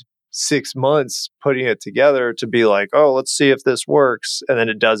spend 6 months putting it together to be like, oh, let's see if this works. And then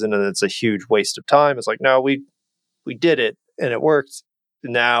it doesn't, and it's a huge waste of time. It's like, no, we did it and it worked.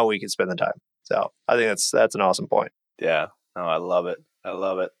 Now we can spend the time. So I think that's an awesome point. Yeah. No, I love it. I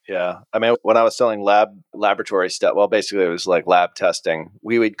love it. Yeah. I mean, when I was selling laboratory stuff, well, basically it was like lab testing.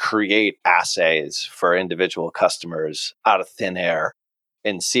 We would create assays for individual customers out of thin air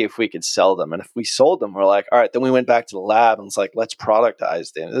and see if we could sell them. And if we sold them, we're like, all right, then we went back to the lab and it's like, let's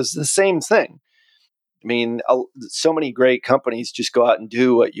productize them. It's the same thing. I mean, so many great companies just go out and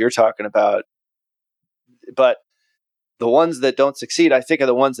do what you're talking about. But the ones that don't succeed, I think, are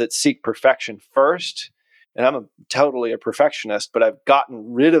the ones that seek perfection first. And I'm totally a perfectionist, but I've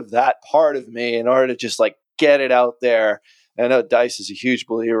gotten rid of that part of me in order to just like get it out there. And I know Dice is a huge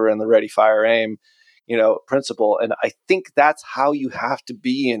believer in the ready, fire, aim, principle. And I think that's how you have to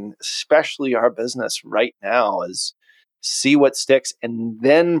be in, especially our business right now, is see what sticks and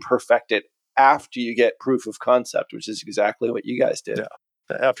then perfect it after you get proof of concept, which is exactly what you guys did.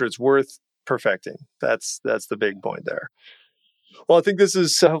 Yeah. After it's worth perfecting. That's the big point there. Well, I think this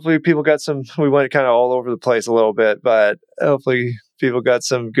is hopefully people got we went kind of all over the place a little bit, but hopefully people got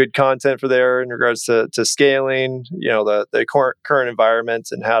some good content for there in regards to scaling, the current environment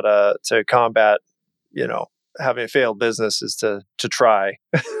and how to combat, having a failed business is to try,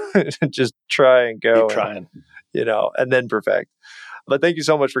 just try and go. Keep trying. And then perfect. But thank you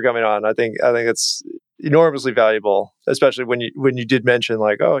so much for coming on. I think it's enormously valuable, especially when you did mention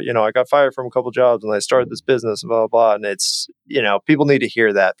like, oh, I got fired from a couple jobs and I started this business, blah, blah, blah. And it's, people need to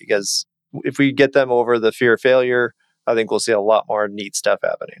hear that, because if we get them over the fear of failure, I think we'll see a lot more neat stuff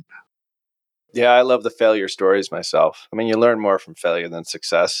happening. Yeah, I love the failure stories myself. I mean, you learn more from failure than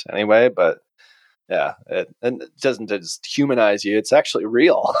success anyway, but yeah, it doesn't just humanize you. It's actually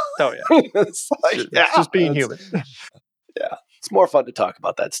real. Oh, yeah. It's just being human. Yeah. It's more fun to talk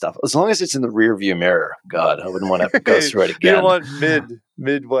about that stuff. As long as it's in the rear view mirror. God, I wouldn't want to go through it again. You don't want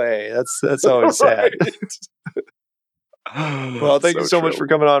midway. That's always sad. Well, thank you so much for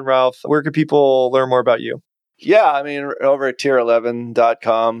coming on, Ralph. Where can people learn more about you? Yeah, I mean, over at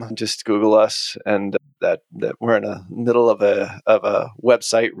tier11.com, just Google us, and that we're in the middle of a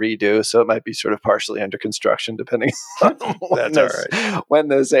website redo, so it might be sort of partially under construction depending on when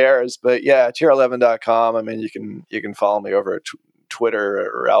this airs. But yeah, tier11.com. I mean, you can follow me over at Twitter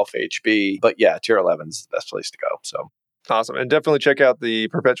at RalphHB. But yeah, tier11 is the best place to go. So awesome. And definitely check out the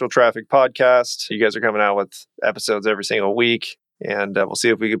Perpetual Traffic podcast. You guys are coming out with episodes every single week, and we'll see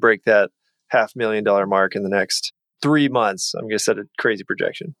if we could break that $500,000 mark in the next 3 months. I'm going to set a crazy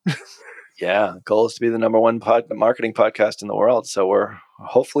projection. Yeah, goal is to be the number one marketing podcast in the world. So we're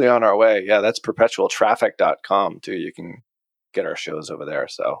hopefully on our way. Yeah, that's perpetualtraffic.com too. You can get our shows over there.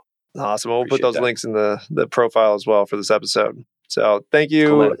 So awesome. We'll put those links in the profile as well for this episode. So thank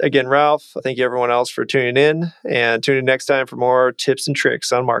you again, Ralph. Thank you everyone else for tuning in, and tune in next time for more tips and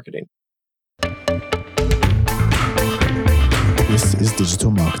tricks on marketing. This is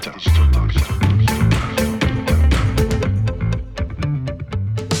Digital Marketer.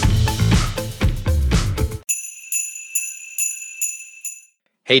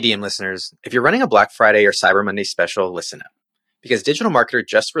 Hey, DM listeners, if you're running a Black Friday or Cyber Monday special, listen up. Because Digital Marketer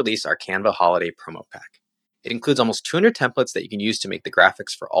just released our Canva Holiday Promo Pack. It includes almost 200 templates that you can use to make the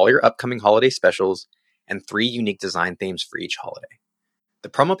graphics for all your upcoming holiday specials and 3 unique design themes for each holiday. The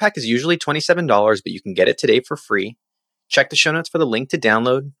promo pack is usually $27, but you can get it today for free. Check the show notes for the link to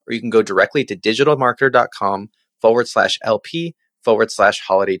download, or you can go directly to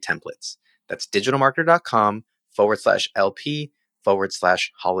digitalmarketer.com/LP/holiday templates. That's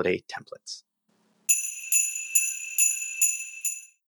digitalmarketer.com/LP/holiday templates.